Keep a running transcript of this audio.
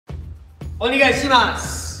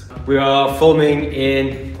Onegaishimasu. We are filming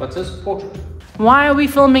in, what's this? Portrait. Why are we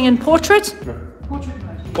filming in portrait? No. Portrait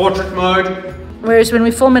mode. Portrait mode. Whereas when we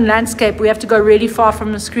film in landscape, we have to go really far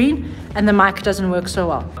from the screen and the mic doesn't work so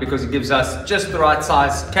well. Because it gives us just the right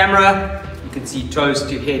size camera. You can see toes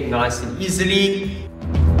to head nice and easily.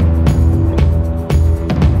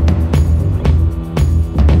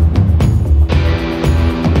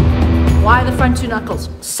 Why the front two knuckles?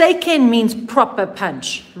 Seiken means proper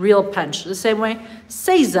punch, real punch. The same way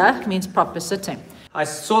Seiza means proper sitting. I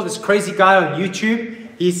saw this crazy guy on YouTube.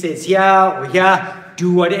 He says, yeah, or yeah,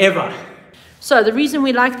 do whatever. So the reason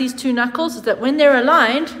we like these two knuckles is that when they're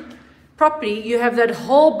aligned properly, you have that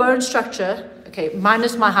whole bone structure, okay,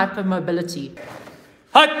 minus my hypermobility.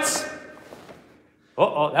 Hut!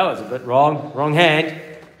 Oh, that was a bit wrong. Wrong hand.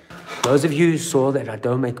 Those of you who saw that I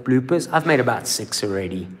don't make bloopers, I've made about 6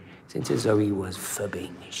 already. Since Zoe was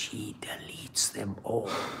fibbing, she deletes them all.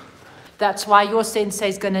 That's why your sensei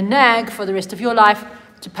is going to nag for the rest of your life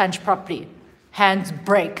to punch properly. Hands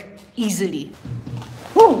break easily.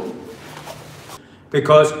 Woo!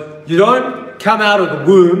 Because you don't come out of the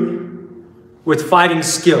womb with fighting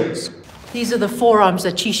skills. These are the forearms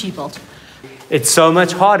that Chishi built. It's so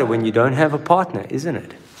much harder when you don't have a partner, isn't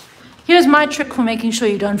it? Here's my trick for making sure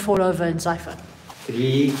you don't fall over in Cypher.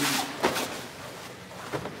 3.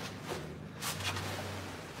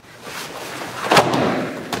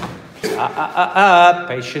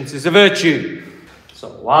 Patience is a virtue. So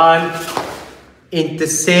 1,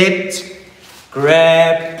 intercept,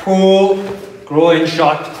 grab, pull, groin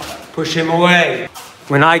shot, push him away.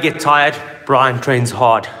 When I get tired, Brian trains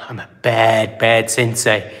hard. I'm a bad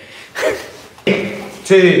sensei.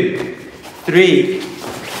 2, 3,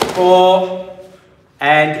 4,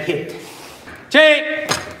 and hit. Check.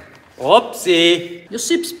 Oopsie. Your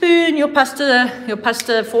soup spoon, your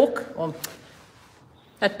pasta fork, or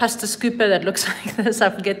that pasta scooper that looks like this,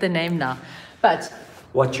 I forget the name now. But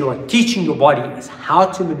what you are teaching your body is how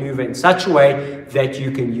to maneuver in such a way that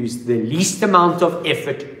you can use the least amount of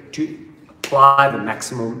effort to apply the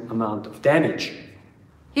maximum amount of damage.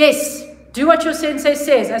 Yes, do what your sensei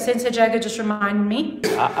says. As Sensei Jagger just reminded me.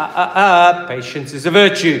 Patience is a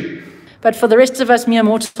virtue. But for the rest of us mere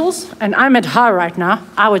mortals, and I'm at high right now,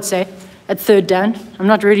 I would say, at 3rd dan, I'm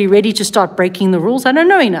not really ready to start breaking the rules. I don't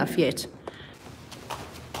know enough yet.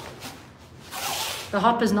 The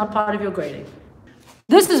hop is not part of your grading.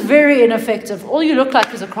 This is very ineffective. All you look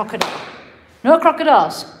like is a crocodile. No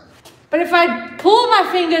crocodiles. But if I pull my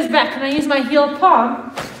fingers back and I use my heel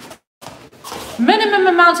palm, minimum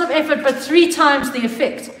amount of effort, but 3 times the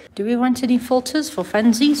effect. Do we want any filters for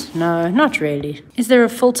funsies? No, not really. Is there a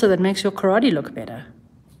filter that makes your karate look better?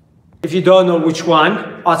 If you don't know which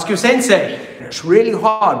one, ask your sensei. It's really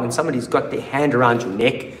hard when somebody's got their hand around your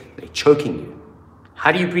neck, they're choking you.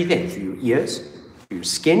 How do you breathe in? Through your ears? Through your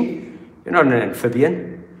skin? You're not an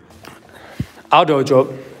amphibian. Our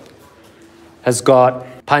dojo has got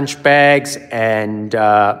punch bags and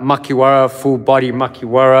makiwara, full body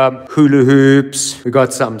makiwara, hula hoops. We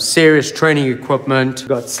got some serious training equipment. We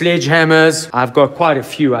got sledgehammers. I've got quite a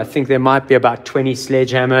few. I think there might be about 20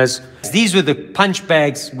 sledgehammers. These were the punch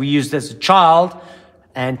bags we used as a child,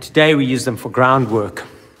 and today we use them for groundwork.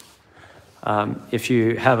 If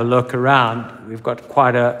you have a look around, we've got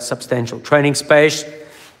quite a substantial training space.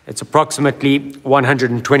 It's approximately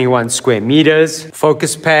 121 square meters.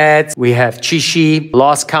 Focus pads, we have chishi.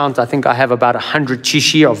 Last count, I think I have about 100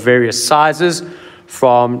 chishi of various sizes,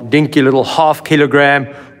 from dinky little ½ kilogram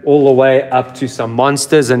all the way up to some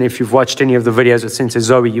monsters. And if you've watched any of the videos with Sensei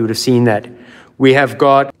Zoe, you would have seen that. We have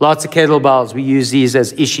got lots of kettlebells. We use these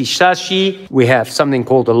as ishishashi. We have something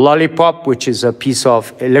called a lollipop, which is a piece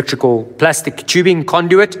of electrical plastic tubing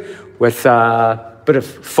conduit with a bit of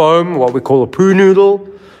foam, what we call a poo noodle.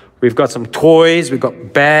 We've got some toys, we've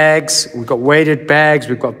got bags, we've got weighted bags,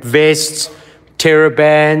 we've got vests, terror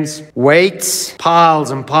bands, weights,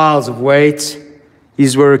 piles and piles of weights.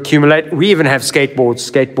 These were accumulated. We even have skateboards.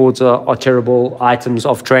 Skateboards are terrible items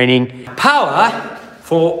of training. Power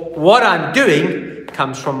for what I'm doing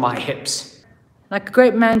comes from my hips. Like a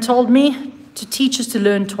great man told me, to teach is to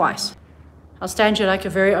learn twice. I'll stand you like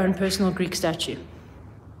your very own personal Greek statue.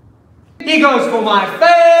 He goes for my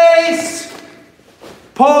face.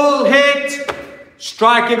 Pull, hit,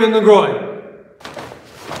 strike him in the groin.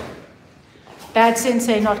 Bad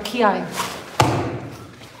sensei, not kiai.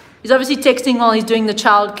 He's obviously texting while he's doing the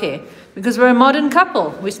childcare, because we're a modern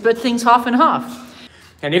couple. We split things half and half.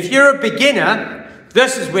 And if you're a beginner,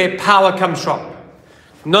 this is where power comes from,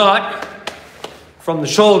 not from the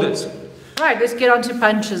shoulders. Right, let's get on to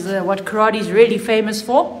punches, what karate's really famous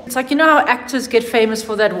for. It's like, you know how actors get famous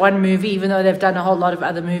for that one movie, even though they've done a whole lot of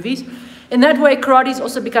other movies? In that way, karate's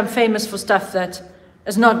also become famous for stuff that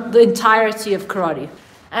is not the entirety of karate.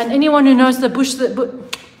 And anyone who knows the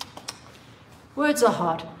words are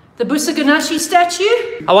hard. The Busaganashi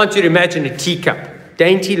statue. I want you to imagine a teacup,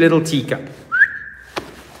 dainty little teacup,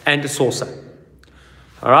 and a saucer.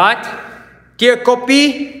 All right? Dear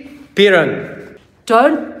copy, pirang.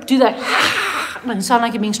 Don't do that. You sound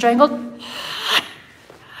like you're being strangled.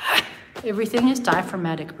 Everything is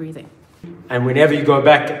diaphragmatic breathing. And whenever you go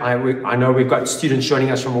back, I know we've got students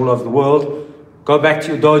joining us from all over the world. Go back to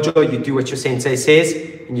your dojo, you do what your sensei says,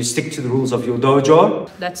 and you stick to the rules of your dojo.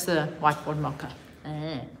 That's the whiteboard marker.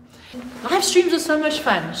 Live streams are so much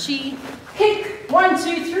fun. She kick, 1,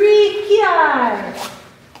 2, 3, kiai.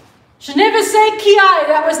 Should never say kiai,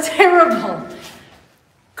 that was terrible.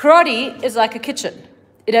 Karate is like a kitchen.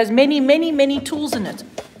 It has many, many, many tools in it.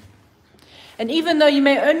 And even though you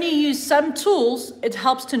may only use some tools, it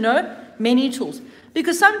helps to know many tools.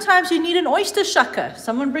 Because sometimes you need an oyster shucker.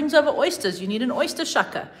 Someone brings over oysters, you need an oyster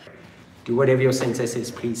shucker. Do whatever your sensei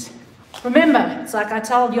says, please. Remember, it's like I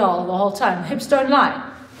tell y'all the whole time, hips don't lie.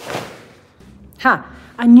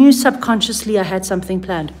 I knew subconsciously I had something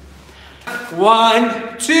planned.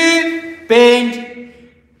 1, 2, bend.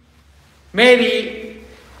 Maybe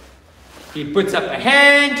he puts up a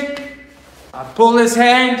hand, I pull his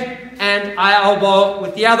hand, and I elbow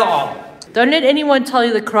with the other arm. Don't let anyone tell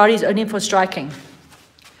you that karate is only for striking.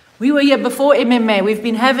 We were here before MMA, we've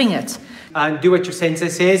been having it. And do what your sensei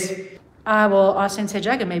says. I will ask Sensei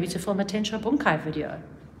Jagger maybe to film a Tensho Bunkai video.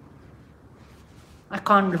 I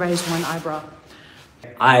can't raise one eyebrow.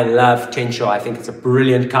 I love Tensho. I think it's a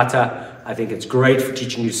brilliant kata. I think it's great for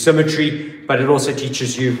teaching you symmetry, but it also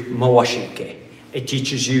teaches you mawashike. It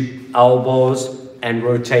teaches you elbows and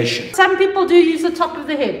rotation. Some people do use the top of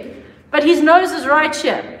the head, but his nose is right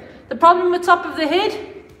here. The problem with top of the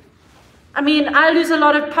head, I mean, I lose a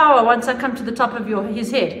lot of power once I come to the top of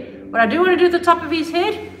his head. What I do want to do at the top of his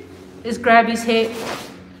head is grab his hair.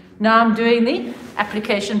 Now I'm doing the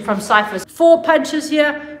application from ciphers. 4 punches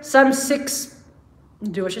here, some 6.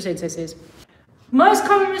 Do what your sensei says. Most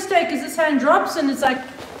common mistake is this hand drops and it's like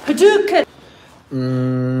Hadouken.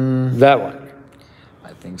 That one.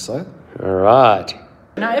 I think so. All right.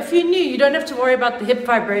 Now, if you knew, you don't have to worry about the hip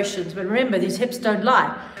vibrations, but remember, these hips don't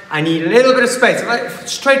lie. I need a little bit of space.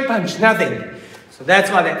 Straight punch, nothing. So that's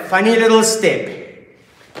why that funny little step.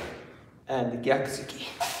 And the gyakuzuki.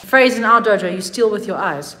 Phrase in our dojo, you steal with your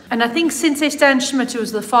eyes. And I think Sensei Stan Schmidt, who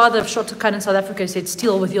was the father of Shotokan in South Africa, said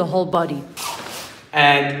steal with your whole body.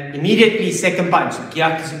 And immediately second punch,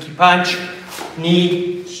 gyakuzuki punch,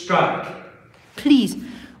 knee, strike. Please,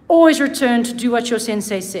 always return to do what your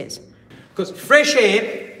sensei says. Because fresh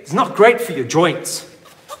air is not great for your joints.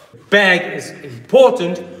 Bag is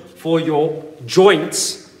important for your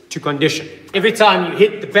joints to condition. Every time you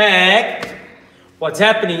hit the bag, what's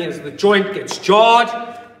happening is the joint gets jarred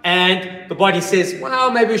and the body says, well,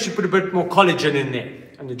 maybe we should put a bit more collagen in there.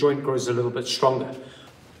 And the joint grows a little bit stronger.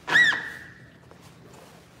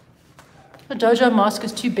 The dojo mask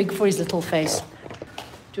is too big for his little face.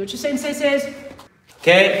 Do what your sensei says.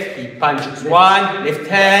 Okay, he punches 1, left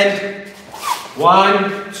hand,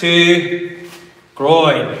 1, 2,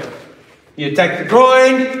 groin. You attack the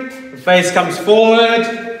groin, the face comes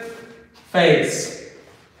forward, face.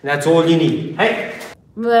 And that's all you need. Hey?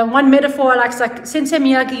 One metaphor I like is like Sensei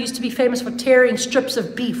Miyagi used to be famous for tearing strips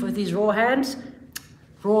of beef with his raw hands.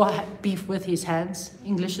 Raw beef with his hands. My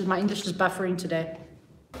English is buffering today.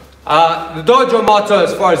 The dojo motto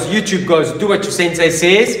as far as YouTube goes, do what your sensei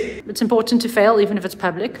says. It's important to fail even if it's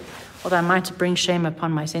public, although I might bring shame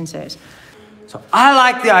upon my senseis. So I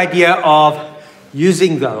like the idea of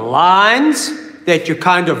using the lines that you're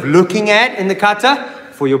kind of looking at in the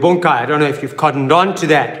kata for your bunkai. I don't know if you've cottoned on to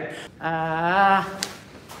that.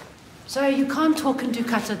 Sorry, you can't talk and do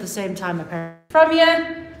kata at the same time apparently. From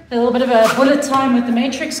here, a little bit of a bullet time with the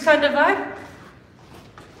Matrix kind of vibe.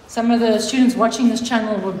 Some of the students watching this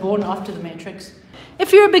channel were born after the Matrix.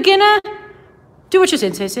 If you're a beginner, do what your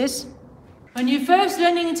sensei says. When you're first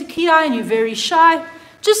learning into kiai and you're very shy,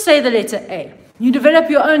 just say the letter A. You develop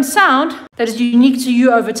your own sound that is unique to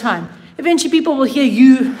you over time. Eventually people will hear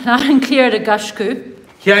you loud and clear at a gashku.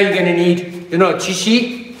 Here you're going to need,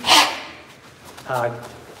 chishi.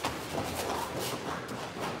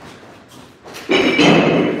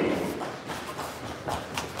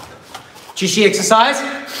 Chishi exercise.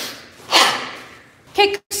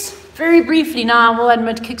 Kicks. Very briefly now, I will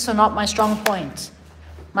admit kicks are not my strong point.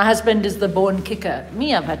 My husband is the born kicker.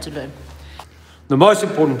 Me, I've had to learn. The most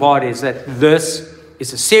important part is that this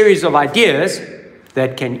is a series of ideas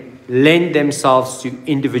that can lend themselves to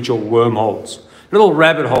individual wormholes. Little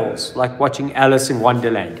rabbit holes, like watching Alice in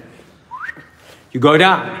Wonderland. you go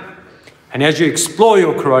down. And as you explore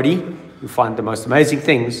your karate, you find the most amazing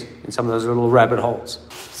things in some of those little rabbit holes.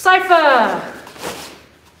 Cypher.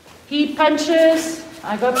 He punches.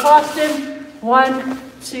 I go past him. 1,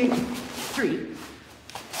 2, 3.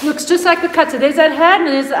 Looks just like the cutter. There's that hand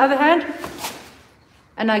and there's the other hand.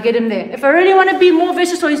 And I get him there. If I really want to be more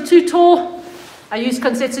vicious or he's too tall, I use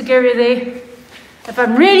Konsetsugeria there. If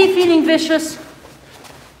I'm really feeling vicious,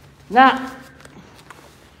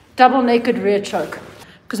 double naked rear choke.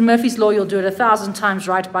 Because Murphy's Law, you'll do it 1,000 times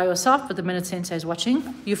right by yourself, but the minute Sensei is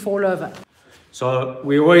watching, you fall over. So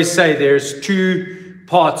we always say there's 2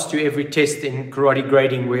 parts to every test in karate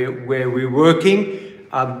grading where we're working.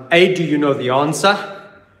 A, do you know the answer?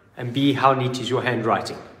 And B, how neat is your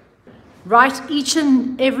handwriting? Write each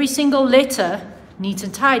and every single letter neat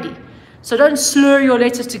and tidy. So don't slur your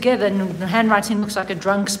letters together and the handwriting looks like a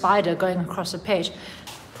drunk spider going across a page.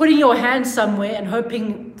 Putting your hand somewhere and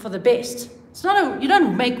hoping for the best. You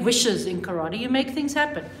don't make wishes in karate, you make things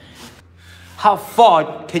happen. How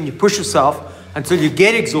far can you push yourself until you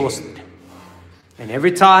get exhausted? And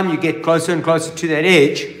every time you get closer and closer to that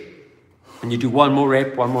edge, and you do one more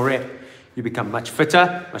rep, you become much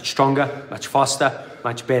fitter, much stronger, much faster,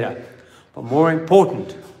 much better. But more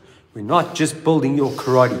important, we're not just building your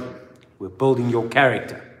karate, we're building your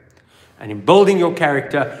character. And in building your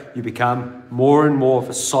character, you become more and more of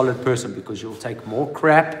a solid person because you'll take more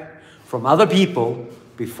crap from other people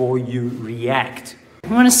before you react.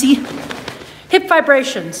 You want to see hip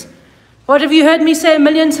vibrations? What have you heard me say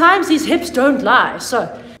 1,000,000 times? These hips don't lie.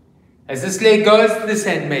 So, as this leg goes, this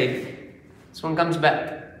hand maybe. This one comes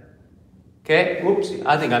back. Okay, whoops,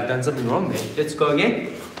 I think I've done something wrong there. Let's go again.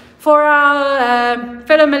 For our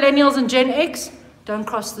fellow millennials and Gen X, don't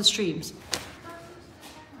cross the streams.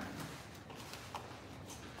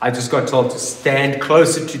 I just got told to stand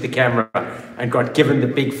closer to the camera and got given the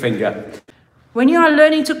big finger. When you are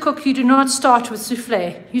learning to cook, you do not start with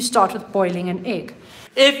souffle. You start with boiling an egg.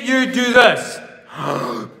 If you do this,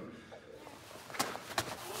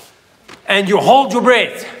 and you hold your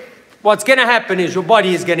breath, what's going to happen is your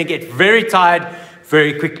body is going to get very tired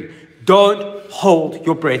very quickly. Don't hold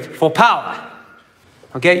your breath for power.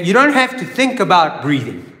 Okay? You don't have to think about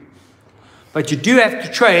breathing, but you do have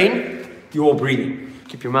to train your breathing.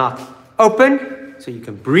 Keep your mouth open so you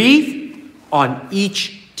can breathe on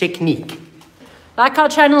each technique. Like our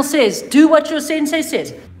channel says, do what your sensei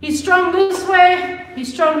says. He's strong this way,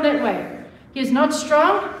 he's strong that way. He is not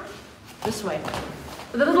strong this way.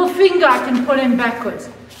 With a little finger, I can pull him backwards.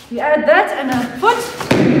 You add that and a foot.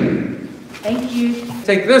 Thank you.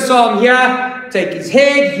 Take this arm here, take his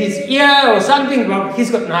head, his ear or something. Well,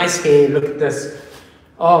 he's got nice hair, look at this.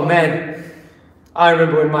 Oh man. I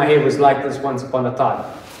remember when my hair was like this once upon a time.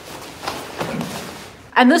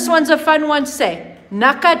 And this one's a fun one to say.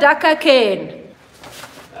 Nakadaka ken.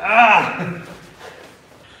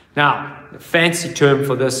 Now, the fancy term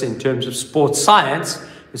for this in terms of sports science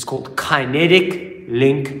is called kinetic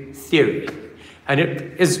link theory. And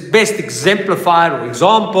it is best exemplified or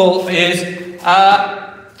example is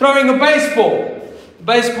throwing a baseball.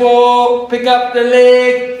 Baseball, pick up the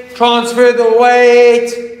leg, transfer the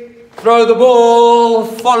weight, throw the ball,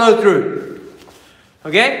 follow through.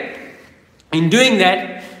 Okay? In doing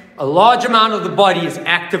that, a large amount of the body is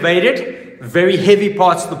activated, very heavy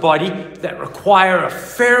parts of the body that require a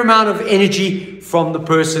fair amount of energy from the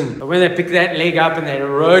person. But when they pick that leg up and they're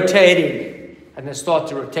rotating and they start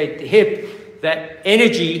to rotate the hip, that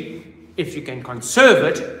energy, if you can conserve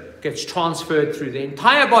it, gets transferred through the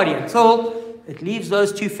entire body until it leaves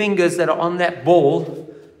those 2 fingers that are on that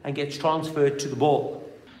ball and gets transferred to the ball.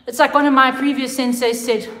 It's like one of my previous senseis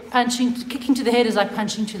said, kicking to the head is like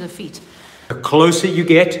punching to the feet. The closer you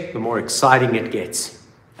get, the more exciting it gets.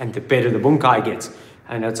 And the better the bunkai gets.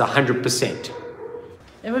 And it's 100%.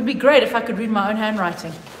 It would be great if I could read my own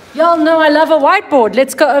handwriting. Y'all know I love a whiteboard.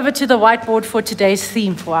 Let's go over to the whiteboard for today's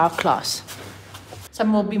theme for our class.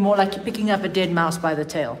 Some will be more like you're picking up a dead mouse by the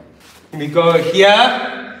tail. We go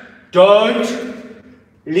here. Don't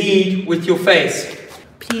lead with your face.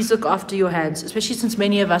 Please look after your hands, especially since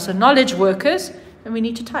many of us are knowledge workers and we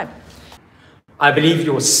need to type. I believe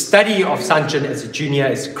your study of Sanchin as a junior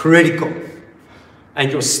is critical.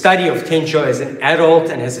 And your study of Tensho as an adult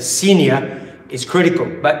and as a senior is critical.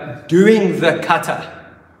 But doing the kata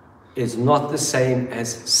is not the same as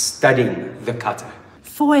studying the kata.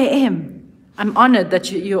 4 a.m. I'm honored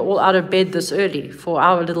that you're all out of bed this early for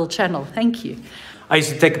our little channel. Thank you. I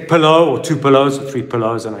used to take a pillow or 2 pillows or 3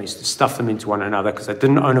 pillows and I used to stuff them into one another because I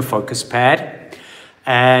didn't own a focus pad.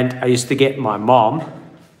 And I used to get my mom,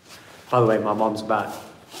 by the way, my mom's about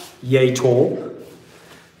yay tall.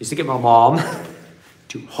 I used to get my mom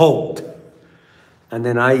to hold And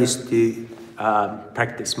then I used to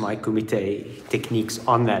practice my kumite techniques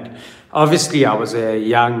on that. Obviously, I was a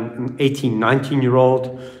young 18,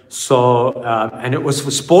 19-year-old, so, and it was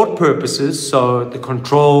for sport purposes, so the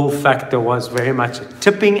control factor was very much a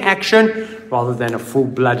tipping action rather than a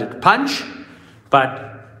full-blooded punch,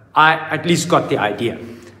 but I at least got the idea.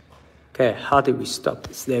 Okay, how did we stop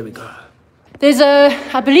this? There we go. There's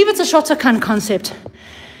I believe it's a Shotokan concept.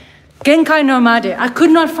 Genkai no Made. I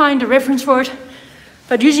could not find a reference for it,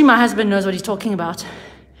 but usually my husband knows what he's talking about.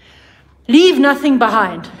 Leave nothing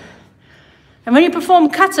behind. And when you perform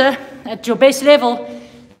kata at your base level,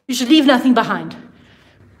 you should leave nothing behind.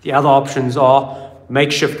 The other options are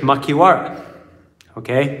makeshift makiwara.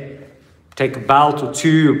 Okay? Take a belt or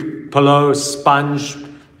two, pillow, sponge,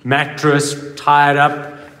 mattress, tie it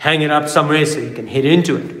up, hang it up somewhere so you can hit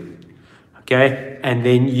into it. Okay? And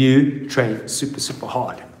then you train super, super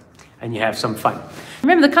hard. And you have some fun.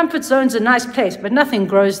 Remember, the comfort zone's a nice place, but nothing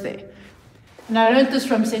grows there. And I learned this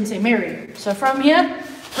from Sensei Mary. So from here,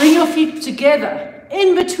 bring your feet together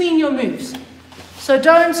in between your moves. So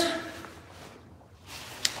don't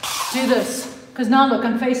do this, because now look,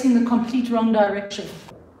 I'm facing the complete wrong direction.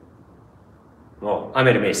 Oh, I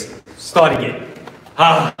made a mess. Start again.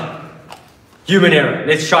 Human error.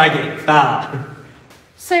 Let's try again.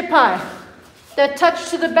 Sepai. That touch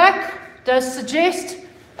to the back does suggest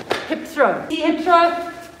hip throw. See hip throw?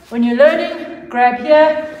 When you're learning, grab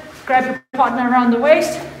here, grab your partner around the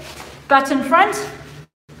waist, butt in front.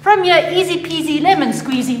 From here, easy peasy lemon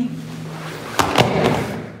squeezy.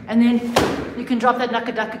 And then you can drop that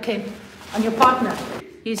nakadaka ken on your partner.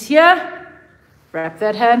 He's here, wrap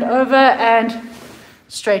that hand over and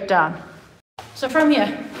straight down. So from here,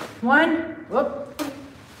 one, whoop.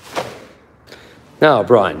 Now,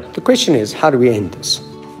 Brian, the question is, how do we end this?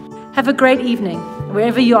 Have a great evening,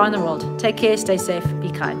 wherever you are in the world. Take care, stay safe,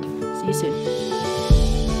 be kind. See you soon.